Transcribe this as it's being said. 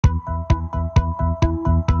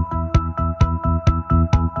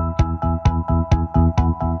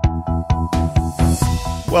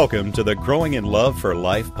Welcome to the Growing in Love for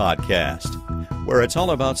Life podcast, where it's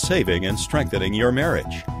all about saving and strengthening your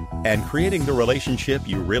marriage and creating the relationship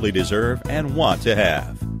you really deserve and want to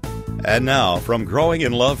have. And now, from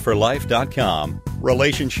growinginloveforlife.com,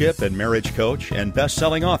 relationship and marriage coach and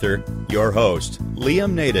best-selling author, your host,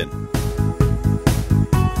 Liam Naden.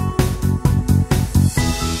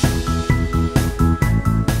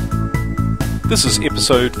 This is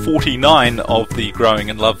episode 49 of the Growing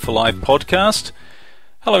in Love for Life podcast.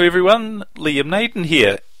 Hello everyone, Liam Naden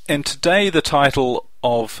here, and today the title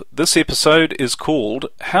of this episode is called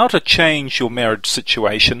How to Change Your Marriage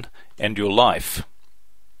Situation and Your Life.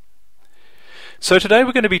 So today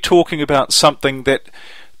we're going to be talking about something that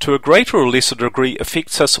to a greater or lesser degree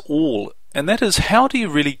affects us all, and that is how do you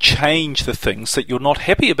really change the things that you're not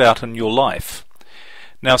happy about in your life?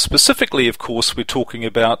 Now specifically, of course, we're talking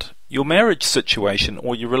about your marriage situation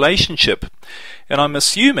or your relationship, and I'm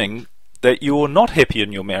assuming that you're not happy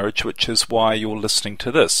in your marriage, which is why you're listening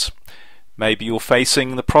to this. Maybe you're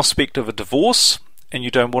facing the prospect of a divorce and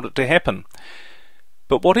you don't want it to happen.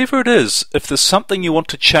 But whatever it is, if there's something you want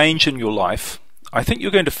to change in your life, I think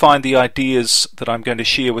you're going to find the ideas that I'm going to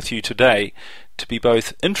share with you today to be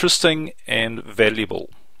both interesting and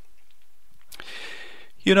valuable.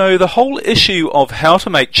 You know, the whole issue of how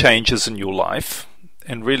to make changes in your life,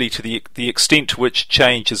 and really to the extent to which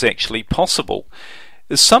change is actually possible,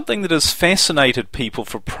 is something that has fascinated people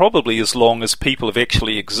for probably as long as people have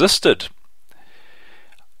actually existed. I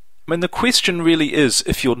mean, the question really is,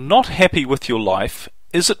 if you're not happy with your life,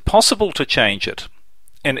 is it possible to change it?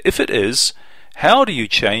 And if it is, how do you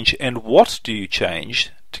change and what do you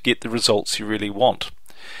change to get the results you really want?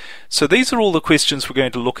 So these are all the questions we're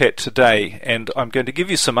going to look at today, and I'm going to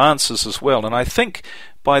give you some answers as well. And I think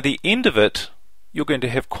by the end of it, you're going to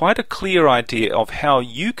have quite a clear idea of how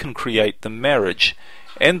you can create the marriage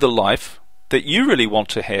and the life that you really want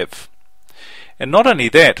to have. And not only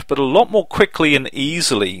that, but a lot more quickly and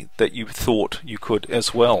easily than you thought you could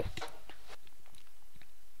as well.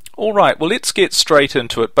 Alright, well let's get straight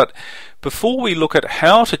into it. But before we look at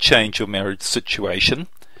how to change your marriage situation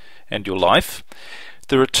and your life,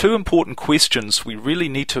 there are two important questions we really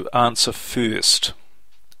need to answer first.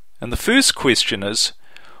 And the first question is,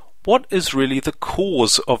 what is really the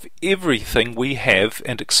cause of everything we have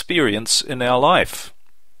and experience in our life?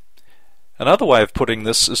 Another way of putting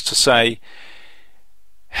this is to say,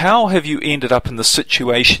 how have you ended up in the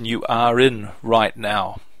situation you are in right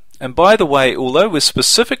now? And by the way, although we're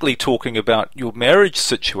specifically talking about your marriage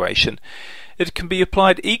situation, it can be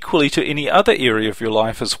applied equally to any other area of your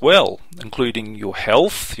life as well, including your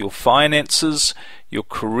health, your finances, your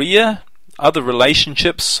career, other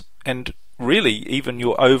relationships, and really even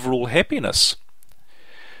your overall happiness.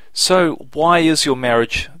 So why is your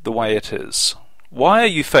marriage the way it is? Why are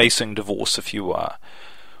you facing divorce if you are?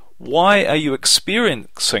 Why are you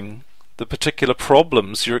experiencing the particular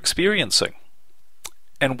problems you're experiencing?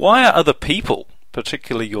 And why are other people,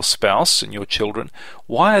 particularly your spouse and your children,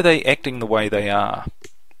 why are they acting the way they are?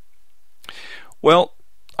 Well,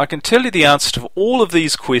 I can tell you the answer to all of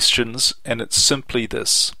these questions, and it's simply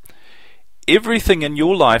this. Everything in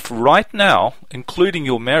your life right now, including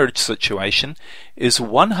your marriage situation, is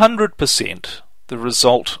 100% the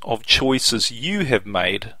result of choices you have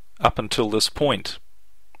made up until this point.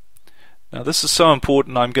 Now this is so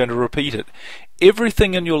important, I'm going to repeat it.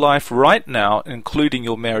 Everything in your life right now, including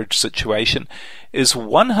your marriage situation, is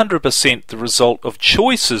 100% the result of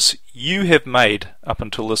choices you have made up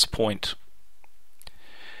until this point.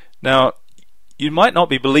 Now, you might not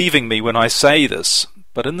be believing me when I say this,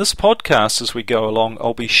 but in this podcast as we go along,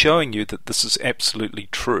 I'll be showing you that this is absolutely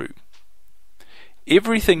true.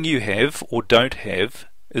 Everything you have or don't have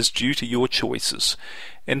is due to your choices,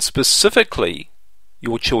 and specifically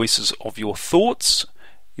your choices of your thoughts,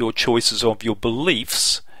 your choices of your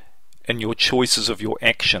beliefs, and your choices of your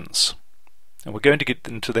actions. And we're going to get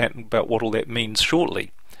into that about what all that means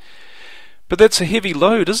shortly. But that's a heavy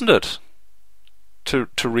load, isn't it? To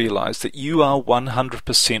realize that you are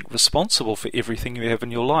 100% responsible for everything you have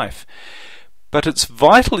in your life. But it's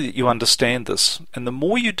vital that you understand this, and the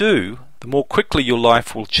more you do, the more quickly your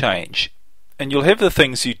life will change. And you'll have the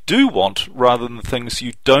things you do want rather than the things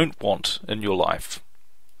you don't want in your life.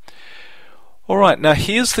 Alright, now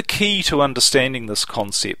here's the key to understanding this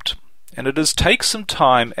concept, and it is take some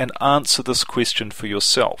time and answer this question for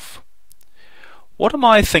yourself. What am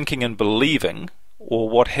I thinking and believing, or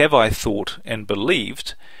what have I thought and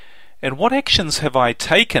believed, and what actions have I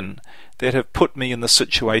taken that have put me in the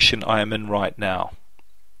situation I am in right now?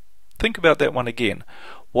 Think about that one again.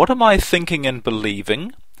 What am I thinking and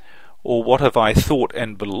believing, or what have I thought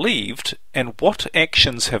and believed, and what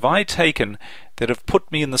actions have I taken that have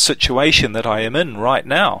put me in the situation that I am in right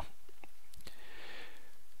now?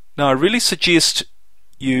 Now, I really suggest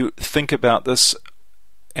you think about this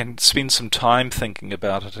and spend some time thinking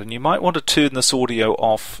about it, and you might want to turn this audio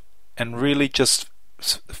off and really just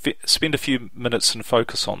spend a few minutes and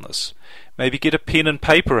focus on this. Maybe get a pen and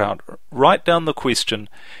paper out, write down the question,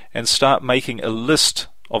 and start making a list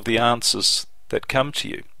of the answers that come to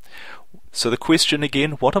you. So the question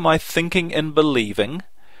again, what am I thinking and believing,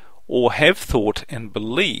 or have thought and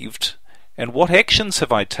believed, and what actions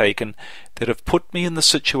have I taken that have put me in the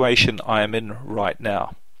situation I am in right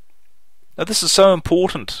now? Now this is so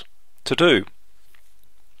important to do.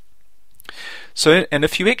 So, and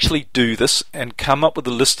if you actually do this and come up with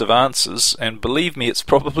a list of answers, and believe me, it's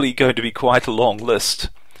probably going to be quite a long list,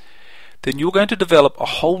 then you're going to develop a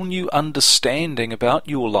whole new understanding about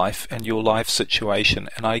your life and your life situation,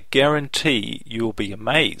 and I guarantee you'll be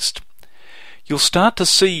amazed. You'll start to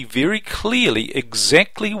see very clearly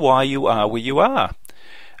exactly why you are where you are,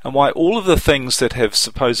 and why all of the things that have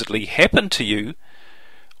supposedly happened to you,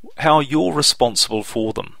 how you're responsible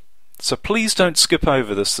for them. So please don't skip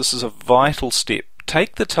over this. This is a vital step.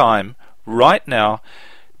 Take the time right now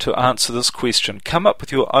to answer this question. Come up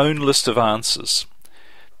with your own list of answers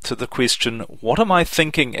to the question, what am I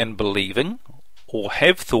thinking and believing, or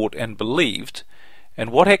have thought and believed, and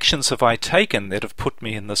what actions have I taken that have put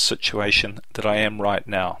me in this situation that I am right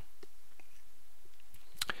now?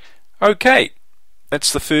 Okay,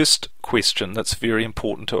 that's the first question that's very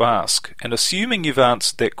important to ask. And assuming you've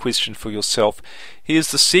answered that question for yourself, here's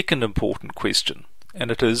the second important question, and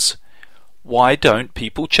it is, why don't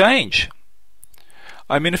people change?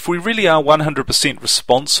 I mean, if we really are 100%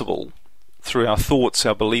 responsible through our thoughts,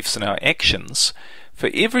 our beliefs, and our actions for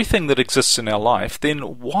everything that exists in our life, then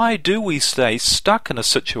why do we stay stuck in a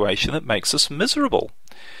situation that makes us miserable?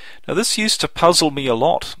 Now, this used to puzzle me a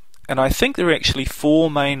lot, and I think there are actually four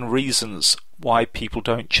main reasons why people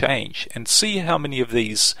don't change, and see how many of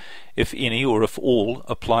these, if any or if all,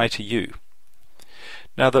 apply to you.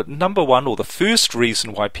 Now, the number one, or the first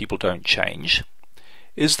reason why people don't change,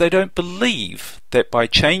 is they don't believe that by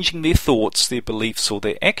changing their thoughts, their beliefs, or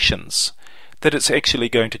their actions, that it's actually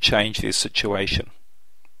going to change their situation.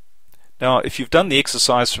 Now, if you've done the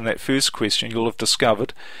exercise from that first question, you'll have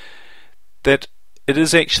discovered that it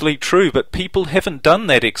is actually true, but people haven't done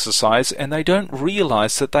that exercise, and they don't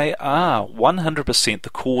realize that they are 100% the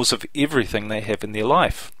cause of everything they have in their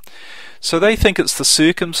life. So they think it's the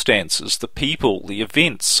circumstances, the people, the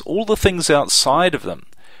events, all the things outside of them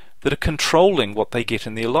that are controlling what they get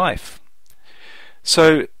in their life.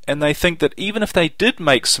 So, and they think that even if they did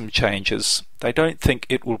make some changes, they don't think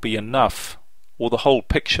it will be enough, or the whole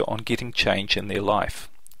picture on getting change in their life.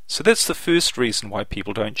 So that's the first reason why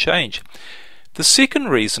people don't change. The second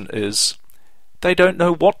reason is they don't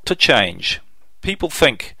know what to change. People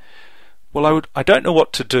think, well, I don't know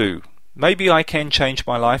what to do. Maybe I can change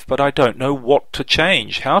my life, but I don't know what to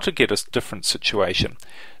change, how to get a different situation.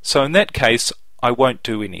 So in that case, I won't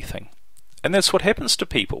do anything. And that's what happens to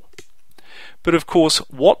people. But of course,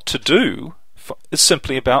 what to do is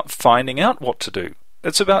simply about finding out what to do.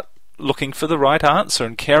 It's about looking for the right answer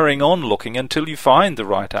and carrying on looking until you find the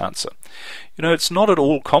right answer. You know, it's not at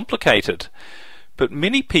all complicated, but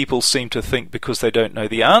many people seem to think because they don't know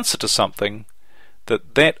the answer to something,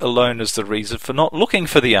 that alone is the reason for not looking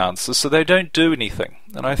for the answer, so they don't do anything.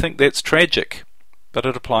 And I think that's tragic, but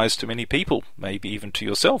it applies to many people, maybe even to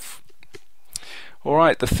yourself.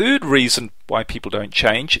 Alright, the third reason why people don't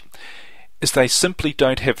change is they simply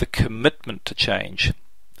don't have the commitment to change.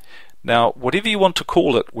 Now, whatever you want to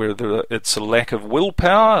call it, whether it's a lack of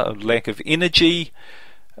willpower, a lack of energy,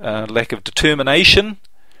 a lack of determination,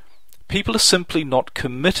 people are simply not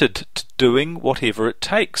committed to doing whatever it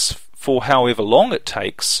takes, for however long it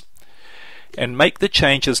takes, and make the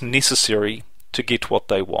changes necessary to get what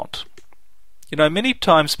they want. You know, many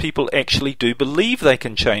times people actually do believe they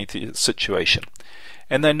can change the situation,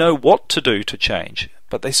 and they know what to do to change,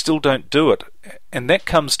 but they still don't do it, and that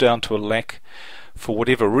comes down to a lack, for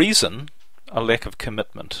whatever reason, a lack of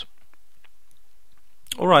commitment.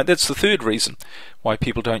 Alright, that's the third reason why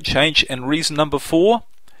people don't change. And reason number 4,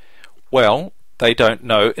 well, they don't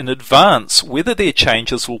know in advance whether their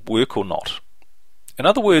changes will work or not. In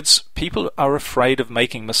other words, people are afraid of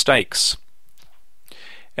making mistakes.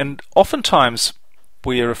 And oftentimes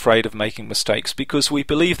we are afraid of making mistakes because we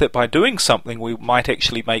believe that by doing something we might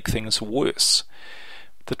actually make things worse.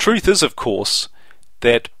 The truth is, of course,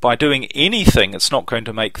 that by doing anything, it's not going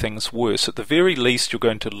to make things worse. At the very least, you're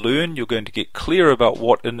going to learn, you're going to get clear about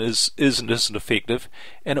what is and isn't effective,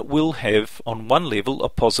 and it will have, on one level, a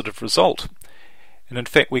positive result. And in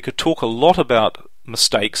fact, we could talk a lot about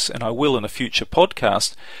mistakes, and I will in a future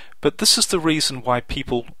podcast, but this is the reason why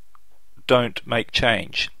people don't make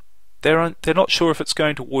change. They're not sure if it's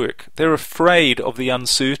going to work. They're afraid of the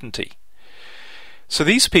uncertainty. So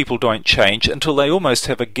these people don't change until they almost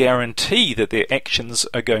have a guarantee that their actions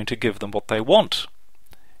are going to give them what they want.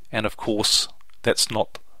 And of course, that's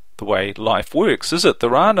not the way life works, is it?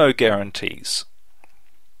 There are no guarantees.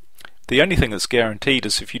 The only thing that's guaranteed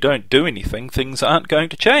is if you don't do anything, things aren't going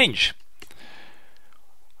to change.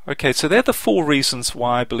 Okay, so they're the 4 reasons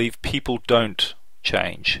why I believe people don't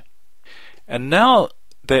change. And now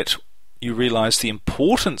that you realize the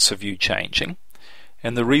importance of you changing,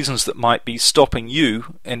 and the reasons that might be stopping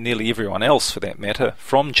you, and nearly everyone else for that matter,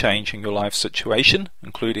 from changing your life situation,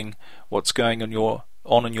 including what's going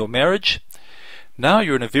on in your marriage, now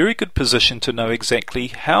you're in a very good position to know exactly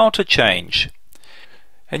how to change.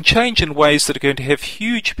 And change in ways that are going to have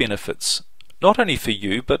huge benefits, not only for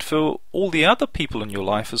you, but for all the other people in your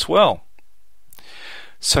life as well.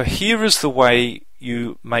 So here is the way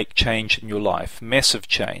you make change in your life, massive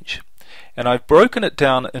change. And I've broken it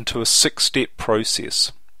down into a 6-step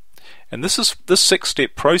process. And this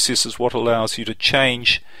 6-step process is what allows you to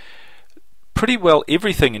change pretty well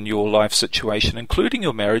everything in your life situation, including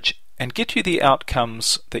your marriage, and get you the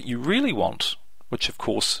outcomes that you really want, which of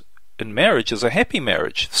course in marriage is a happy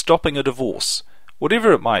marriage, stopping a divorce,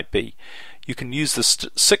 whatever it might be. You can use this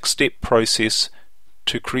 6-step process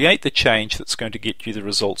to create the change that's going to get you the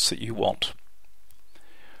results that you want.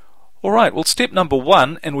 Alright, well, step number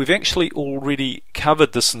 1, and we've actually already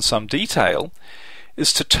covered this in some detail,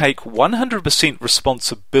 is to take 100%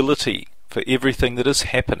 responsibility for everything that is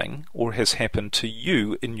happening or has happened to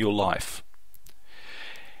you in your life.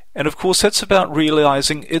 And of course, that's about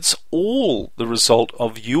realizing it's all the result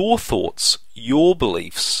of your thoughts, your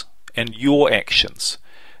beliefs, and your actions.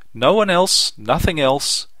 No one else, nothing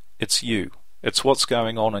else, it's you. It's what's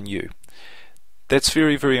going on in you. That's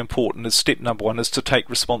very, very important. As step number 1 is to take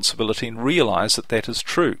responsibility and realize that that is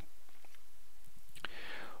true.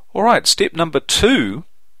 Alright, step number 2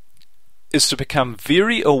 is to become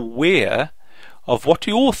very aware of what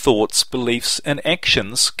your thoughts, beliefs, and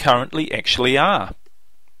actions currently actually are.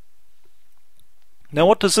 Now,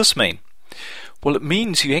 what does this mean? Well, it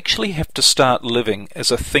means you actually have to start living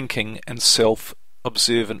as a thinking and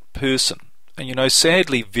self-observant person. And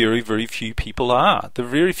sadly, very, very few people are. There are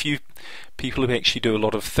very few people who actually do a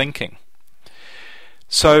lot of thinking.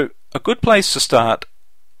 So a good place to start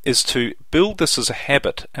is to build this as a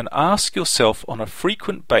habit and ask yourself on a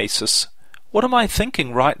frequent basis, what am I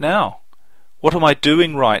thinking right now? What am I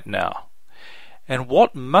doing right now? And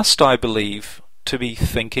what must I believe to be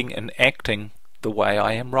thinking and acting the way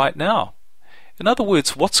I am right now? In other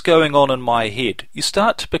words, what's going on in my head? You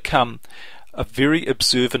start to become a very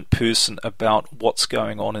observant person about what's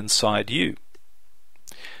going on inside you.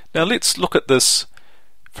 Now let's look at this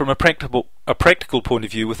from a practical point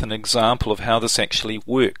of view with an example of how this actually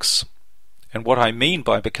works and what I mean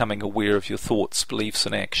by becoming aware of your thoughts, beliefs,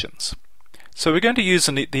 and actions. So we're going to use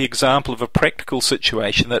the example of a practical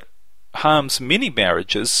situation that harms many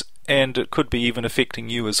marriages, and it could be even affecting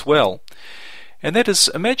you as well. And that is,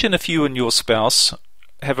 imagine if you and your spouse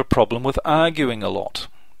have a problem with arguing a lot.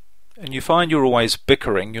 And you find you're always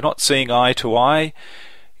bickering, you're not seeing eye to eye,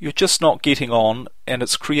 you're just not getting on, and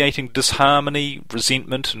it's creating disharmony,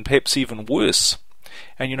 resentment, and perhaps even worse.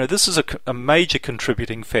 And this is a major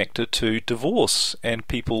contributing factor to divorce and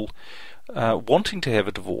people wanting to have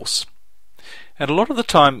a divorce. And a lot of the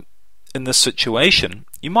time in this situation,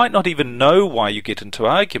 you might not even know why you get into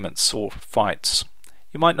arguments or fights.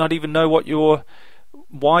 You might not even know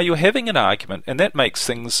why you're having an argument, and that makes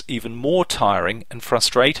things even more tiring and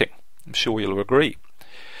frustrating. I'm sure you'll agree.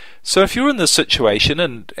 So if you're in this situation,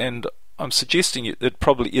 and I'm suggesting it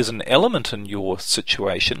probably is an element in your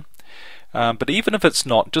situation, but even if it's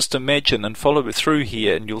not, just imagine and follow it through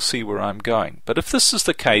here and you'll see where I'm going. But if this is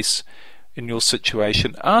the case in your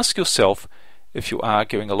situation, ask yourself, if you're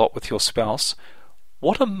arguing a lot with your spouse,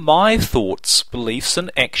 what are my thoughts, beliefs, and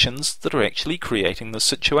actions that are actually creating the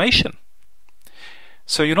situation?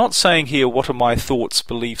 So you're not saying here, what are my thoughts,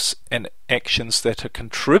 beliefs, and actions that are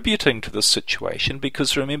contributing to this situation,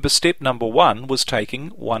 because remember, step number 1 was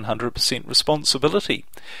taking 100% responsibility.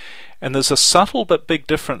 And there's a subtle but big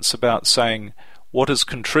difference about saying what is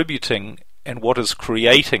contributing and what is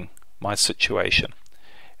creating my situation.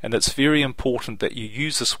 And it's very important that you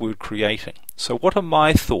use this word creating. So what are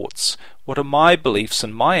my thoughts? What are my beliefs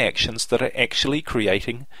and my actions that are actually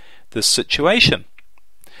creating this situation?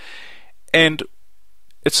 And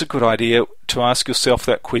it's a good idea to ask yourself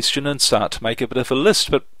that question and start to make a bit of a list.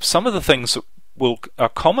 But some of the things that are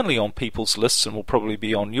commonly on people's lists and will probably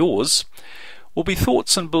be on yours will be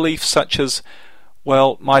thoughts and beliefs such as,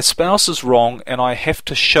 well, my spouse is wrong and I have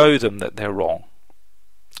to show them that they're wrong.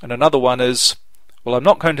 And another one is, well, I'm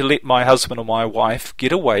not going to let my husband or my wife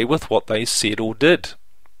get away with what they said or did.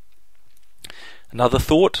 Another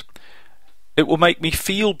thought, it will make me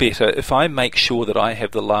feel better if I make sure that I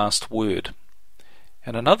have the last word.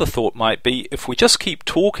 And another thought might be, if we just keep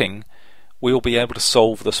talking, we'll be able to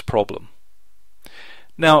solve this problem.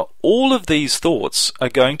 Now, all of these thoughts are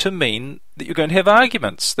going to mean that you're going to have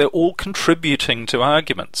arguments. They're all contributing to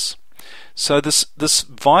arguments. So this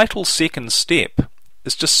vital second step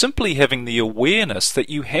is just simply having the awareness that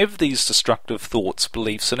you have these destructive thoughts,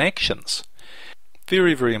 beliefs and actions.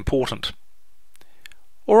 Very, very important.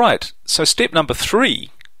 Alright, so step number 3,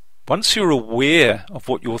 once you're aware of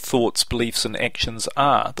what your thoughts, beliefs and actions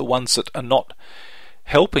are, the ones that are not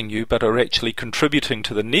helping you but are actually contributing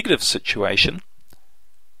to the negative situation,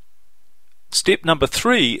 step number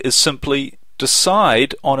 3 is simply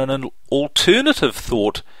decide on an alternative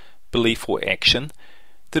thought, belief or action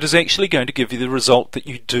that is actually going to give you the result that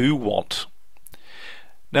you do want.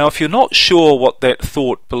 Now, if you're not sure what that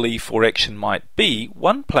thought, belief or action might be,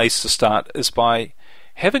 one place to start is by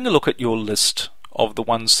having a look at your list of the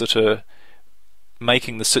ones that are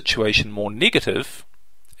making the situation more negative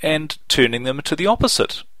and turning them to the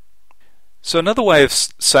opposite. So another way of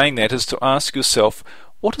saying that is to ask yourself,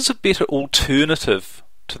 what is a better alternative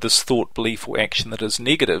to this thought, belief or action that is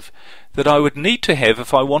negative that I would need to have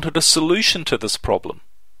if I wanted a solution to this problem?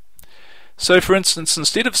 So for instance,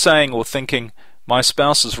 instead of saying or thinking, my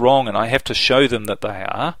spouse is wrong and I have to show them that they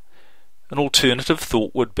are, an alternative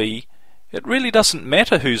thought would be, it really doesn't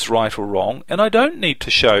matter who's right or wrong, and I don't need to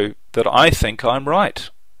show that I think I'm right.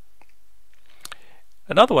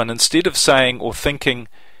 Another one, instead of saying or thinking,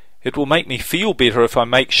 it will make me feel better if I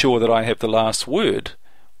make sure that I have the last word,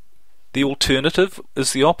 the alternative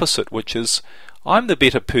is the opposite, which is, I'm the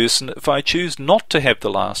better person if I choose not to have the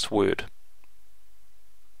last word.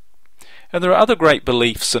 And there are other great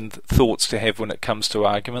beliefs and thoughts to have when it comes to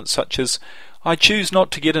arguments, such as, I choose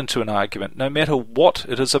not to get into an argument, no matter what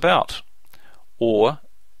it is about. Or,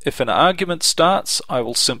 if an argument starts, I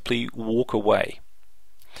will simply walk away.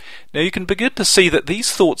 Now you can begin to see that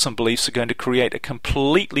these thoughts and beliefs are going to create a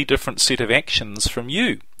completely different set of actions from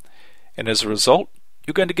you. And as a result,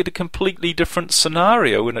 you're going to get a completely different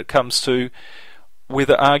scenario when it comes to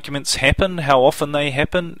whether arguments happen, how often they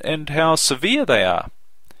happen, and how severe they are.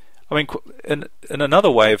 I mean, in another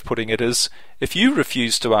way of putting it is, if you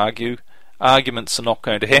refuse to argue, arguments are not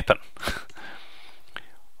going to happen.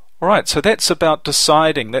 Alright, so that's about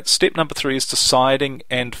deciding. That's step number 3, is deciding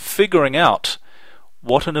and figuring out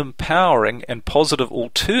what an empowering and positive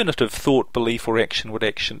alternative thought, belief or action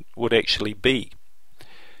would actually be.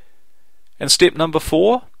 And step number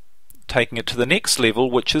 4, taking it to the next level,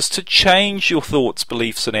 which is to change your thoughts,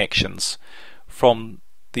 beliefs and actions from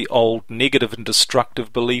the old negative and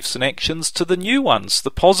destructive beliefs and actions to the new ones,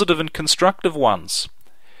 the positive and constructive ones.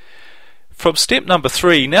 From step number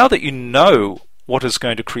 3, now that you know what is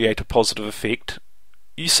going to create a positive effect,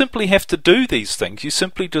 you simply have to do these things. You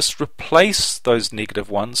simply just replace those negative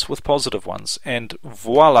ones with positive ones, and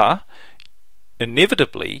voila,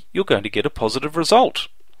 inevitably you're going to get a positive result.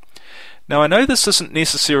 Now I know this isn't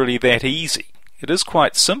necessarily that easy. It is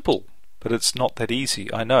quite simple, but it's not that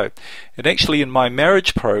easy, I know. And actually in my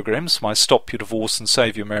marriage programs, my Stop Your Divorce and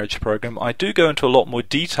Save Your Marriage program, I do go into a lot more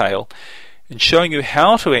detail in showing you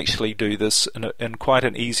how to actually do this in quite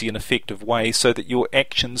an easy and effective way so that your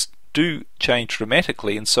actions do change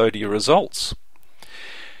dramatically and so do your results.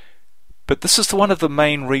 But this is one of the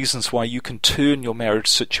main reasons why you can turn your marriage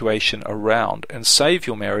situation around and save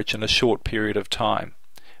your marriage in a short period of time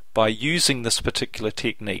by using this particular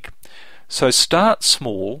technique. So start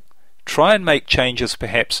small, try and make changes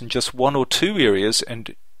perhaps in just 1 or 2 areas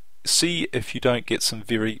and see if you don't get some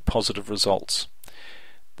very positive results.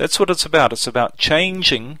 That's what it's about. It's about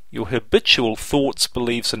changing your habitual thoughts,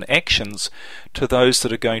 beliefs and actions to those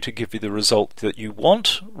that are going to give you the result that you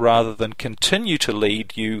want, rather than continue to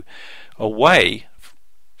lead you away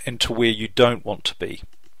into where you don't want to be.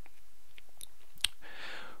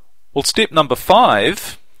 Well, step number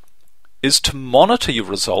 5 is to monitor your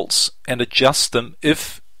results and adjust them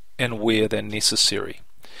if and where they're necessary.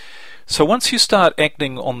 So once you start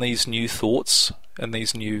acting on these new thoughts and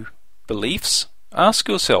these new beliefs, Ask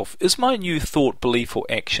yourself, is my new thought, belief or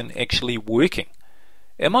action actually working?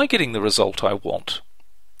 Am I getting the result I want?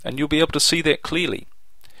 And you'll be able to see that clearly.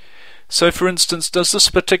 So for instance, does this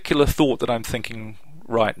particular thought that I'm thinking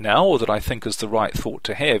right now, or that I think is the right thought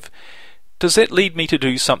to have, does that lead me to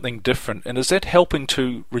do something different? And is that helping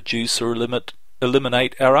to reduce or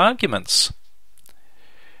eliminate our arguments?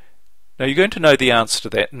 Now you're going to know the answer to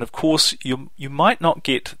that, and of course you might not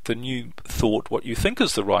get the new thought, what you think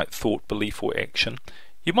is the right thought, belief or action.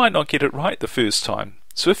 You might not get it right the first time.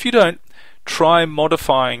 So if you don't, try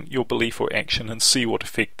modifying your belief or action and see what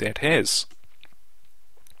effect that has.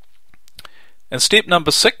 And step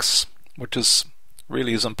number 6, which is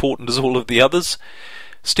really as important as all of the others,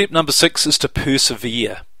 step number 6 is to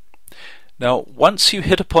persevere. Now, once you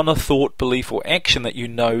hit upon a thought, belief or action that you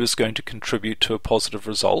know is going to contribute to a positive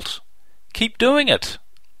result, keep doing it.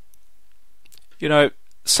 You know,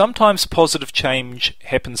 sometimes positive change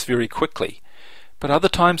happens very quickly, but other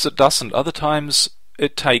times it doesn't. Other times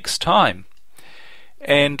it takes time.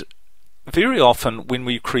 And very often when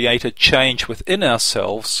we create a change within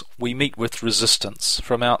ourselves, we meet with resistance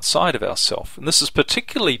from outside of ourselves. And this is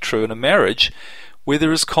particularly true in a marriage where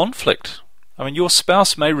there is conflict. I mean, your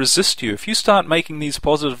spouse may resist you. If you start making these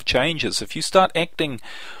positive changes, if you start acting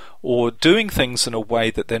or doing things in a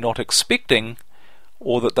way that they're not expecting,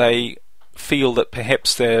 or that they feel that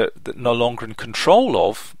perhaps they're no longer in control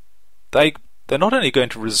of, they're not only going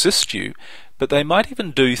to resist you, but they might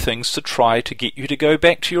even do things to try to get you to go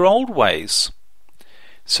back to your old ways.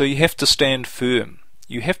 So you have to stand firm.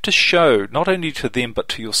 You have to show, not only to them but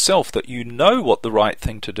to yourself, that you know what the right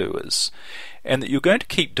thing to do is, and that you're going to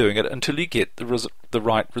keep doing it until you get the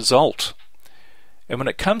right result. And when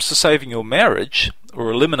it comes to saving your marriage, or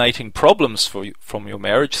eliminating problems from your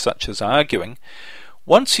marriage, such as arguing,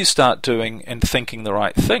 once you start doing and thinking the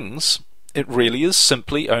right things, it really is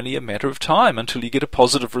simply only a matter of time until you get a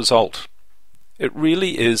positive result. It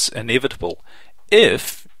really is inevitable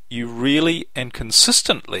if you really and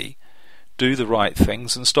consistently do the right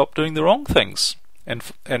things and stop doing the wrong things.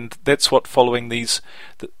 And that's what following the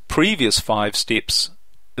previous 5 steps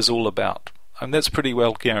is all about. And that's pretty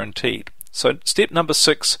well guaranteed. So step number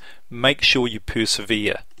 6, make sure you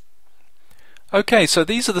persevere. Okay, so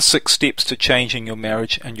these are the 6 steps to changing your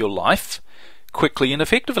marriage and your life quickly and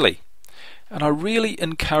effectively. And I really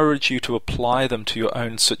encourage you to apply them to your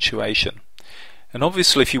own situation. And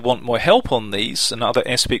obviously if you want more help on these and other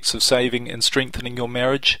aspects of saving and strengthening your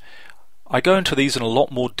marriage, I go into these in a lot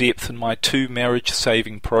more depth in my 2 marriage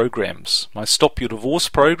saving programs. My Stop Your Divorce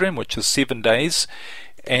program, which is 7 days,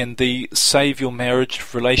 and the Save Your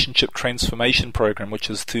Marriage Relationship Transformation program, which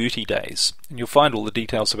is 30 days. And you'll find all the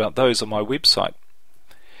details about those on my website.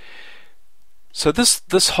 So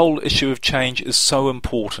this whole issue of change is so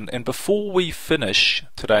important, and before we finish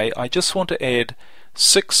today, I just want to add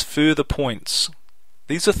 6 further points.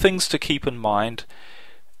 These are things to keep in mind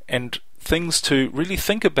and things to really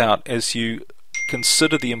think about as you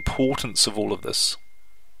consider the importance of all of this.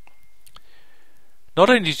 Not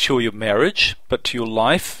only to your marriage, but to your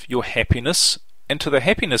life, your happiness, and to the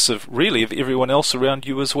happiness of everyone else around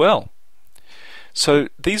you as well. So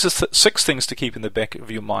these are 6 things to keep in the back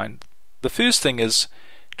of your mind. The first thing is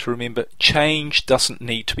to remember change doesn't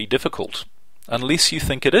need to be difficult, unless you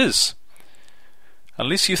think it is.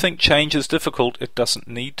 Unless you think change is difficult, it doesn't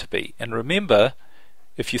need to be. And remember,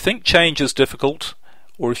 if you think change is difficult,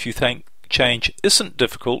 or if you think change isn't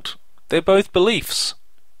difficult, they're both beliefs.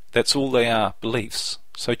 That's all they are, beliefs.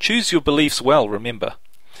 So choose your beliefs well, remember.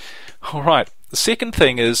 Alright, the second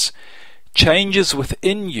thing is changes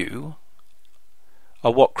within you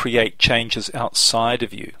are what create changes outside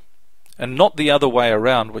of you, and not the other way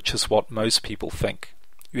around, which is what most people think.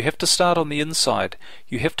 You have to start on the inside.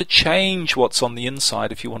 You have to change what's on the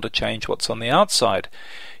inside if you want to change what's on the outside.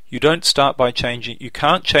 You don't start by changing. You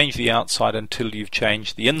can't change the outside until you've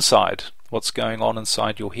changed the inside, what's going on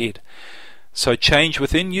inside your head. So change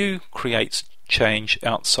within you creates change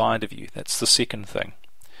outside of you. That's the second thing.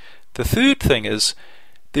 The third thing is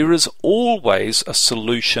there is always a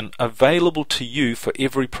solution available to you for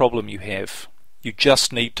every problem you have. You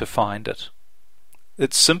just need to find it.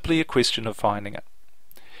 It's simply a question of finding it.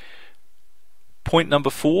 Point number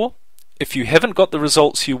 4, if you haven't got the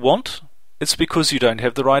results you want, it's because you don't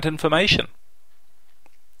have the right information.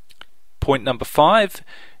 Point number 5,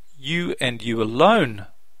 you and you alone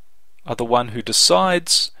are the one who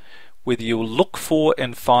decides whether you'll look for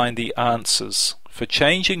and find the answers for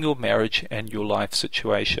changing your marriage and your life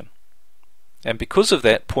situation. And because of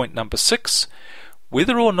that, point number 6,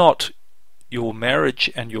 whether or not your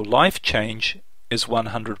marriage and your life change is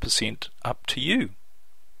 100% up to you.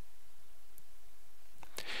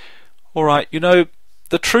 Alright,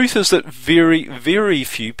 the truth is that very, very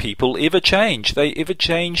few people ever change. They ever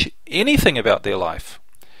change anything about their life.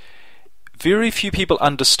 Very few people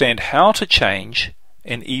understand how to change,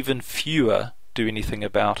 and even fewer do anything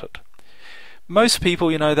about it. Most people,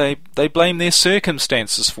 they blame their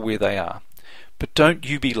circumstances for where they are. But don't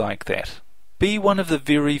you be like that. Be one of the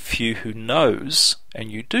very few who knows,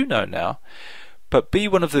 and you do know now, but be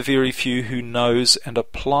one of the very few who knows and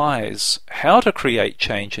applies how to create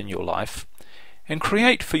change in your life, and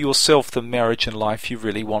create for yourself the marriage and life you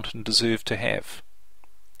really want and deserve to have.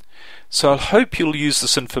 So I hope you'll use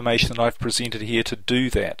this information that I've presented here to do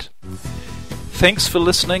that. Thanks for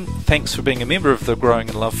listening. Thanks for being a member of the Growing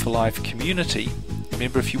in Love for Life community.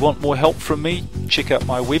 Remember, if you want more help from me, check out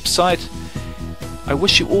my website. I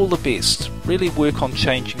wish you all the best. Really work on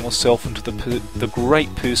changing yourself into the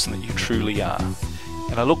great person that you truly are.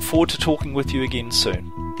 And I look forward to talking with you again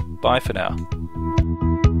soon. Bye for now.